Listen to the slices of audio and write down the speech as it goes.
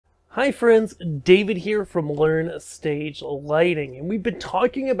Hi friends, David here from Learn Stage Lighting, and we've been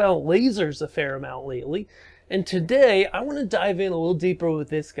talking about lasers a fair amount lately, and today I want to dive in a little deeper with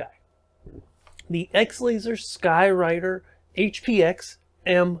this guy. The X-Laser Skywriter HPX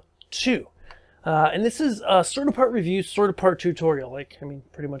M-2. And this is a sort of part review, sort of part tutorial,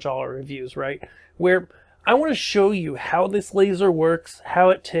 pretty much all our reviews, right? Where I want to show you how this laser works, how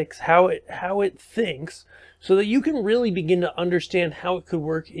it ticks, how it thinks, so that you can really begin to understand how it could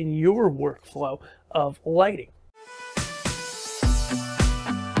work in your workflow of lighting.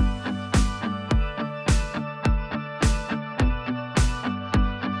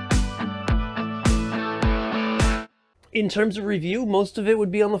 In terms of review, most of it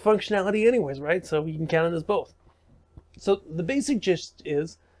would be on the functionality anyways, right? So you can count it as both. So the basic gist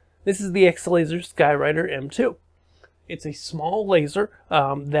is, this is the X-Laser Skywriter M2. It's a small laser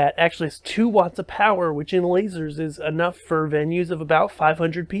that actually has 2 watts of power, which in lasers is enough for venues of about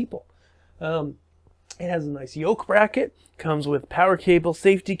 500 people. It has a nice yoke bracket, comes with power cable,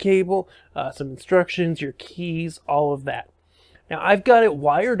 safety cable, some instructions, your keys, all of that. Now I've got it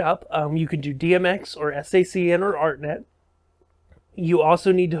wired up. You can do DMX or SACN or ArtNet. You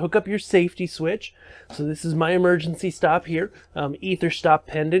also need to hook up your safety switch. So this is my emergency stop here, ether stop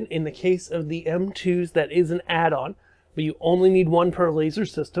pendant. In the case of the M2s, that is an add-on, but you only need 1 per laser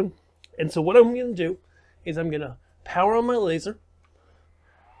system. And so what I'm going to do is I'm going to power on my laser.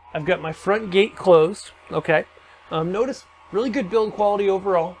 I've got my front gate closed, okay? Notice, really good build quality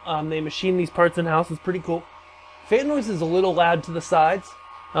overall. They machine these parts in-house, it's pretty cool. Fan noise is a little loud to the sides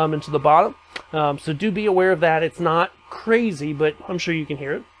and to the bottom, so do be aware of that. It's not crazy, but I'm sure you can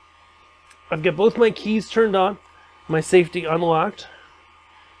hear it. I've got both my keys turned on, my safety unlocked,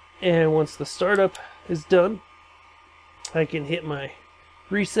 and once the startup is done, I can hit my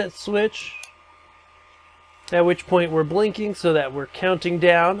reset switch, at which point we're blinking so that we're counting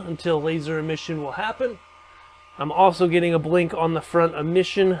down until laser emission will happen. I'm also getting a blink on the front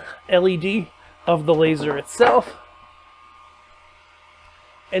emission LED of the laser itself.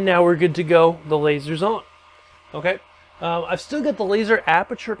 And now we're good to go. The laser's on. Okay. I've still got the laser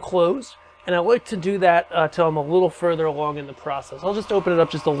aperture closed, and I like to do that till I'm a little further along in the process. I'll just open it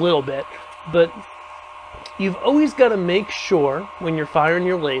up just a little bit, but you've always got to make sure when you're firing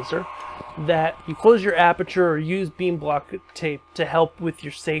your laser that you close your aperture or use beam block tape to help with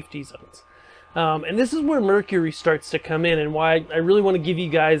your safety zones. And this is where Mercury starts to come in, and why I really want to give you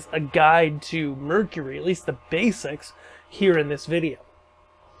guys a guide to Mercury, at least the basics, here in this video.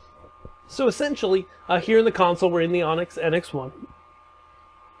 So essentially, here in the console, we're in the Onyx NX1.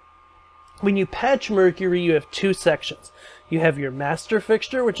 When you patch Mercury, you have 2 sections. You have your master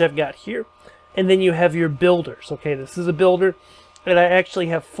fixture, which I've got here, and then you have your builders. Okay, this is a builder, and I actually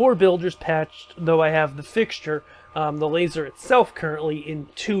have 4 builders patched, though I have the fixture, the laser itself, currently in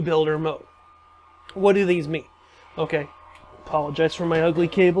 2 builder mode. What do these mean? Okay, apologize for my ugly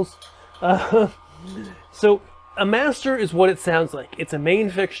cables. So a master is what it sounds like. It's a main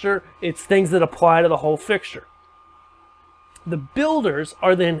fixture. It's things that apply to the whole fixture. The builders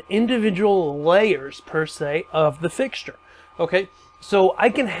are then individual layers, per se, of the fixture. Okay, so I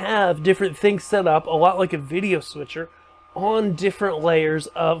can have different things set up, a lot like a video switcher, on different layers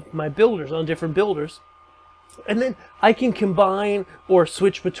of my builders, on different builders. And then I can combine or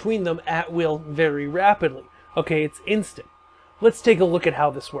switch between them at will very rapidly. Okay, it's instant. Let's take a look at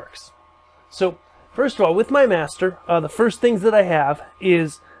how this works. So, first of all, with my master, the first things that I have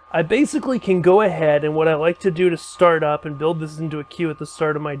is I basically can go ahead, and what I like to do to start up and build this into a queue at the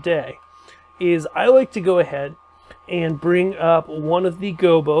start of my day is I like to go ahead and bring up one of the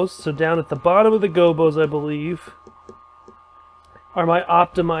gobos. So down at the bottom of the gobos, I believe, are my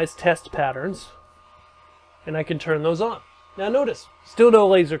optimized test patterns. And I can turn those on. Now notice, still no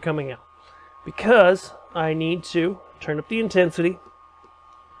laser coming out, because I need to turn up the intensity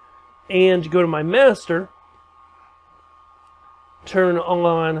and go to my master, turn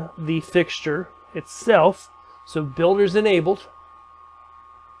on the fixture itself, so builder's enabled.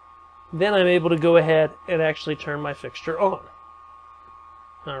 Then I'm able to go ahead and actually turn my fixture on.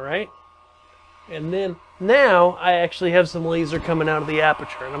 Alright, and then now I actually have some laser coming out of the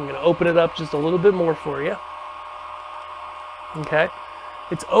aperture, and I'm going to open it up just a little bit more for you. Okay,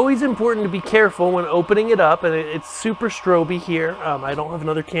 it's always important to be careful when opening it up, and it's super stroby here. I don't have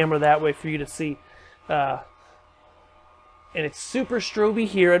another camera that way for you to see, and it's super stroby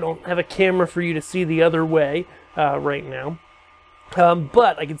here. I don't have a camera for you to see the other way right now,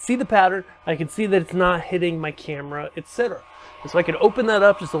 but I can see the pattern. I can see that it's not hitting my camera, etc. So I can open that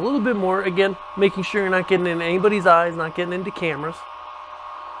up just a little bit more, again, making sure you're not getting in anybody's eyes, not getting into cameras.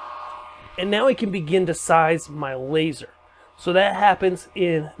 And now I can begin to size my laser. So that happens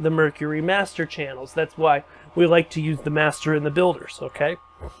in the Mercury master channels. That's why we like to use the master and the builders, okay?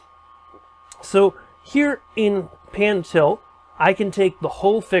 So here in pan tilt, I can take the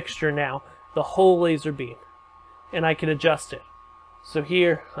whole fixture now, the whole laser beam, and I can adjust it. So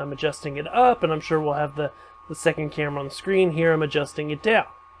here I'm adjusting it up, and I'm sure we'll have the second camera on the screen. Here I'm adjusting it down,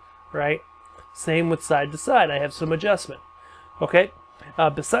 right? Same with side to side, I have some adjustment. Okay,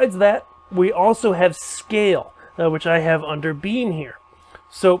 besides that, we also have scale, which I have under beam here.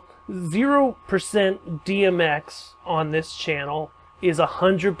 So 0% DMX on this channel is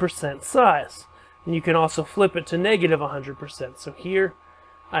 100% size. And you can also flip it to negative 100%. So here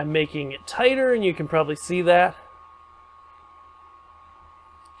I'm making it tighter, and you can probably see that.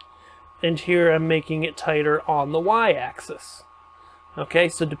 And here I'm making it tighter on the y-axis. Okay,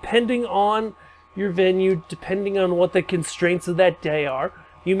 so depending on your venue, depending on what the constraints of that day are,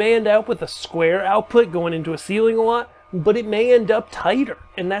 you may end up with a square output going into a ceiling a lot, but it may end up tighter,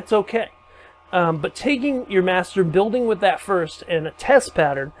 and that's okay. But taking your master, building with that first, and a test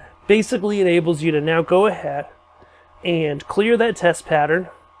pattern basically enables you to now go ahead and clear that test pattern.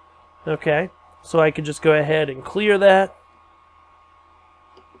 Okay, so I could just go ahead and clear that.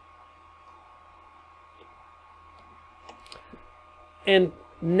 And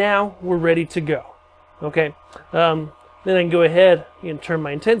now we're ready to go. Okay, then I can go ahead and turn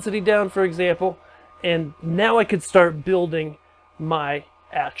my intensity down, for example, and now I could start building my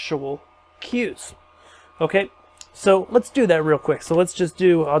actual cues. Okay, so let's do that real quick. So let's just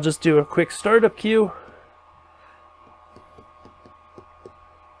do, I'll just do a quick startup cue.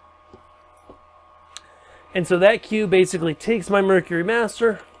 And so that cue basically takes my Mercury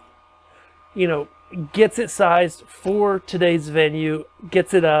master, you know, gets it sized for today's venue,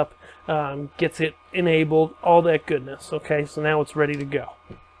 gets it up, gets it enabled, all that goodness. Okay, so now it's ready to go.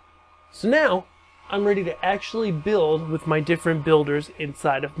 So now I'm ready to actually build with my different builders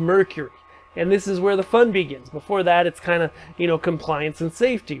inside of Mercury. And this is where the fun begins. Before that, it's kind of, you know, compliance and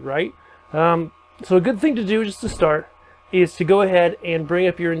safety, right? So a good thing to do just to start is to go ahead and bring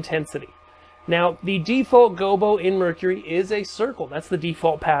up your intensity. Now, the default gobo in Mercury is a circle. That's the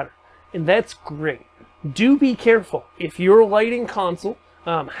default pattern. And that's great. Do be careful. If your lighting console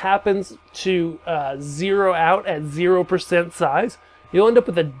happens to zero out at 0% size, you'll end up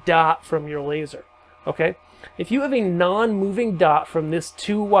with a dot from your laser. Okay? If you have a non-moving dot from this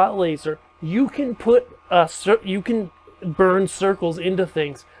 2-watt laser, you can put you can burn circles into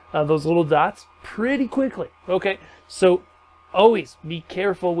things, those little dots, pretty quickly. Okay? So always be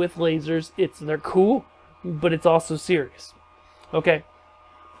careful with lasers. They're cool, but it's also serious. Okay?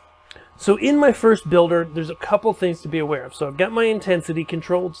 So in my first builder, there's a couple things to be aware of. So I've got my intensity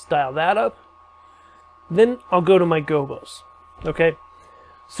controlled, just dial that up. Then I'll go to my gobos. Okay?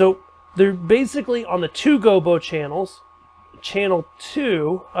 So they're basically on the 2 gobo channels. Channel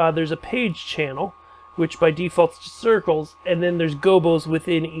 2, there's a page channel, which by default is just circles, and then there's gobos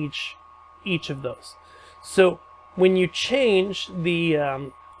within each of those. So when you change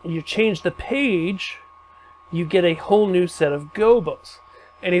the page, you get a whole new set of gobos.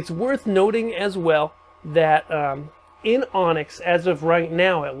 And it's worth noting as well that in Onyx, as of right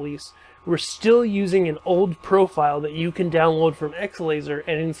now at least, we're still using an old profile that you can download from Xlaser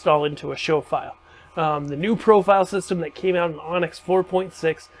and install into a show file. The new profile system that came out in Onyx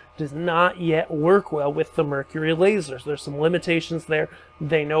 4.6 does not yet work well with the Mercury lasers. There's some limitations there.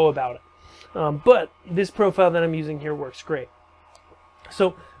 They know about it. But this profile that I'm using here works great.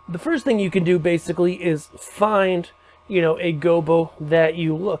 So the first thing you can do basically is find, you know, a gobo that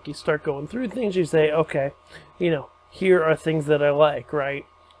you start going through things, you say, okay, you know, here are things that I like, right?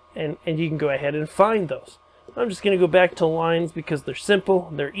 And you can go ahead and find those. I'm just going to go back to lines because they're simple,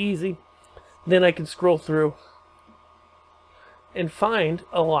 they're easy. Then I can scroll through and find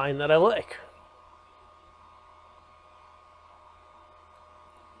a line that I like.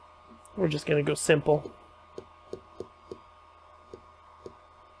 We're just going to go simple.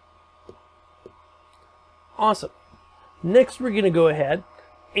 Awesome. Next, we're going to go ahead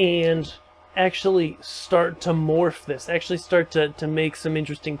and actually start to morph this, actually start to make some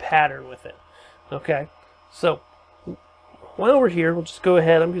interesting pattern with it. Okay, so while we're here, we'll just go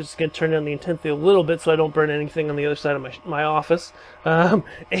ahead. I'm just going to turn down the intensity a little bit so I don't burn anything on the other side of my office.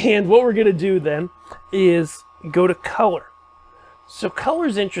 And what we're going to do then is go to color. So color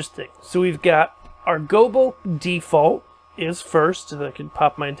is interesting. So we've got our gobo default is first. So I can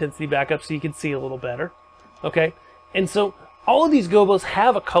pop my intensity back up so you can see a little better. Okay, and so all of these gobos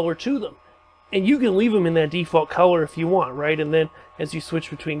have a color to them. And you can leave them in that default color if you want, right? And then as you switch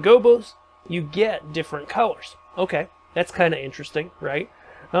between gobos, you get different colors. Okay, that's kind of interesting, right?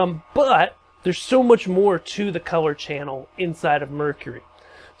 But there's so much more to the color channel inside of Mercury.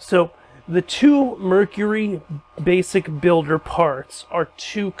 So the two Mercury basic builder parts are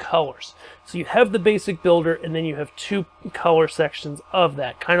two colors. So you have the basic builder, and then you have two color sections of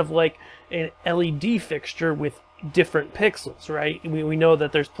that, kind of like an LED fixture with different pixels, right? We know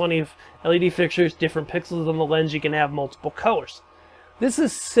that there's plenty of LED fixtures, different pixels on the lens, you can have multiple colors. This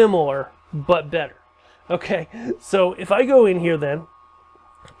is similar, but better. Okay, so if I go in here then,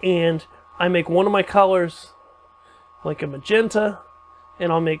 and I make one of my colors like a magenta,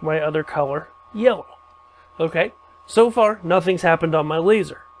 and I'll make my other color yellow. Okay, so far nothing's happened on my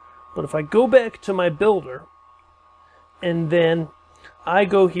laser. But if I go back to my builder, and then I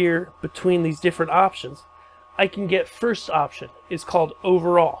go here between these different options, I can get first option. It's called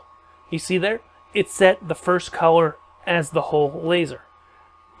overall. You see there? It set the first color as the whole laser.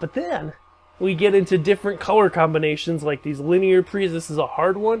 But then we get into different color combinations like these linear pre's. This is a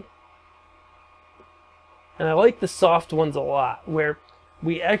hard one. And I like the soft ones a lot, where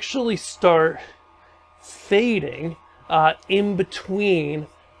we actually start fading in between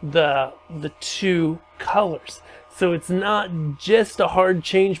the two colors. So it's not just a hard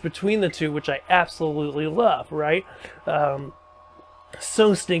change between the two, which I absolutely love, right?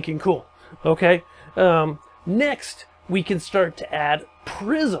 So stinking cool. Okay, next we can start to add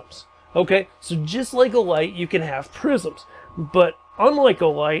prisms. Okay, so just like a light, you can have prisms, but unlike a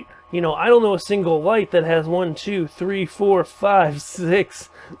light, you know, I don't know a single light that has 1, 2, 3, 4, 5, 6,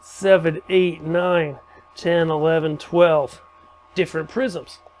 7, 8, 9, 10, 11, 12 different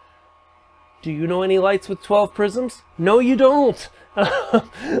prisms. Do you know any lights with 12 prisms? No, you don't.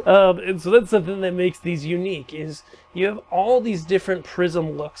 And so that's something that makes these unique, is you have all these different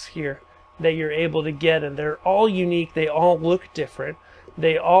prism looks here that you're able to get, and they're all unique. They all look different.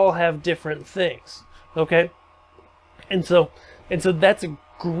 They all have different things. Okay? And so that's a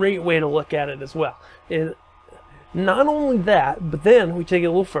great way to look at it as well. And not only that, but then we take it a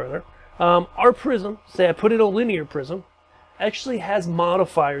little further. Our prism, say I put in a linear prism, actually has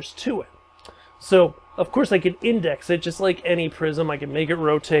modifiers to it. So, of course, I can index it just like any prism. I can make it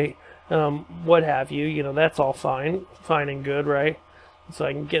rotate, what have you. You know, that's all fine and good, right? So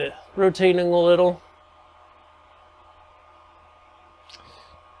I can get it rotating a little.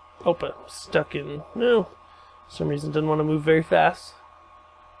 Oh, but stuck in, no. For some reason, didn't want to move very fast.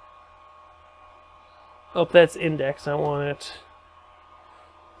 Oh, that's index. I want it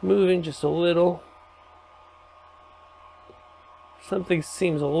moving just a little. Something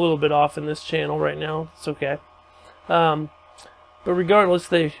seems a little bit off in this channel right now. It's okay. But regardless,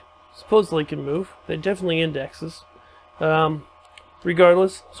 they supposedly can move. They definitely indexes.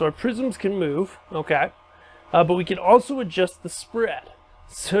 Regardless, so our prisms can move. Okay. But we can also adjust the spread.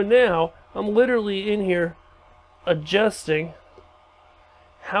 So now, I'm literally in here adjusting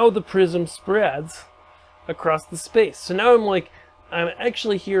how the prism spreads across the space. So now I'm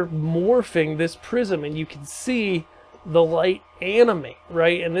actually here morphing this prism, and you can see the light animate,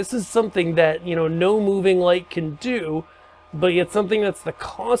 right? And this is something that, you know, no moving light can do, but yet something that's the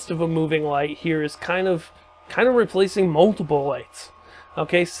cost of a moving light here is kind of replacing multiple lights.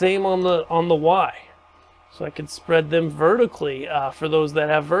 Okay, same on the Y. So I can spread them vertically for those that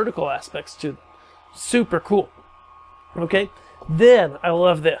have vertical aspects to them. Super cool. Okay, then I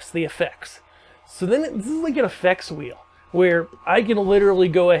love this, the effects. So then this is like an effects wheel where I can literally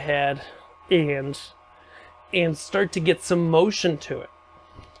go ahead and start to get some motion to it.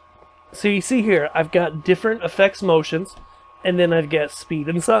 So you see here, I've got different effects motions, and then I've got speed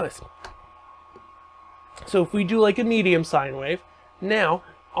and size. So if we do like a medium sine wave, now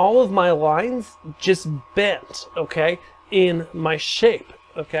all of my lines just bent, okay, in my shape,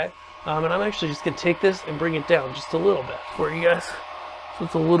 okay? And I'm actually just going to take this and bring it down just a little bit for you guys, so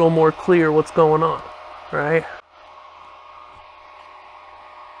it's a little more clear what's going on, right?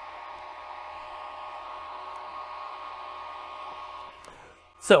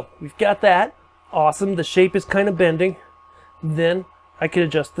 So we've got that. Awesome. The shape is kind of bending. Then I can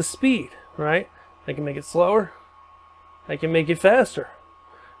adjust the speed, right? I can make it slower. I can make it faster.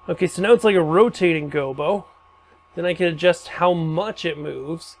 Okay, so now it's like a rotating gobo. Then I can adjust how much it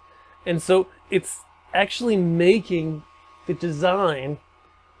moves. And so it's actually making the design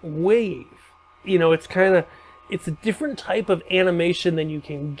wave. You know, it's a different type of animation than you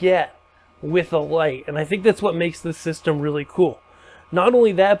can get with a light. And I think that's what makes this system really cool. Not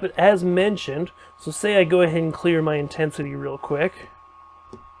only that, but as mentioned, so say I go ahead and clear my intensity real quick.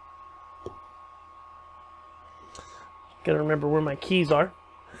 Gotta remember where my keys are.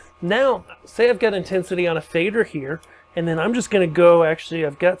 Now, say I've got intensity on a fader here, and then I'm just gonna go, actually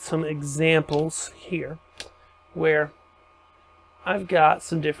I've got some examples here where I've got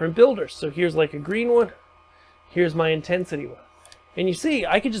some different builders. So here's like a green one. Here's my intensity one. And you see,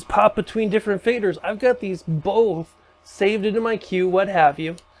 I can just pop between different faders. I've got these both saved into my queue, what have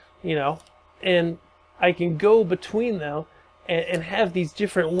you, and I can go between them and have these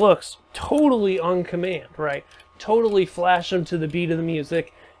different looks totally on command, right? Totally flash them to the beat of the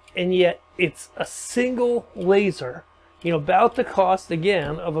music, and yet it's a single laser, about the cost,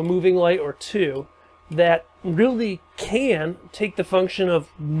 again, of a moving light or two, that really can take the function of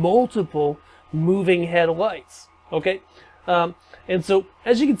multiple moving headlights, okay? And so,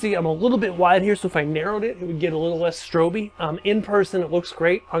 as you can see, I'm a little bit wide here, so if I narrowed it, it would get a little less stroby. In person, it looks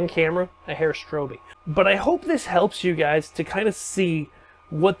great. On camera, a hair stroby. But I hope this helps you guys to kind of see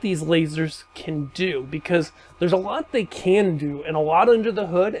what these lasers can do, because there's a lot they can do and a lot under the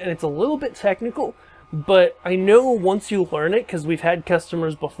hood, and it's a little bit technical, but I know once you learn it, because we've had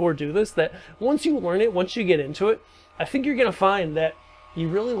customers before do this, that once you learn it, once you get into it, I think you're going to find that you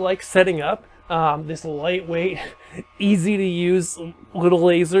really like setting up this lightweight, easy to use little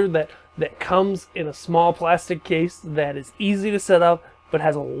laser that comes in a small plastic case that is easy to set up but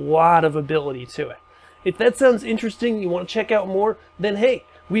has a lot of ability to it. If that sounds interesting, you want to check out more, then hey,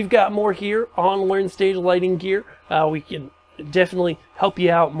 we've got more here on Learn Stage Lighting Gear. We can definitely help you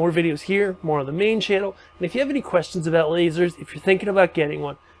out. More videos here, more on the main channel. And if you have any questions about lasers, if you're thinking about getting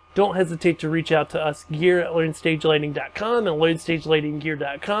one, don't hesitate to reach out to us, gear at learnstagelighting.com and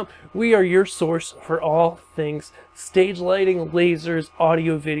learnstagelightinggear.com. We are your source for all things stage lighting, lasers,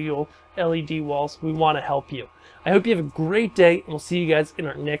 audio, video, LED walls. We want to help you. I hope you have a great day, and we'll see you guys in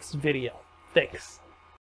our next video. Thanks.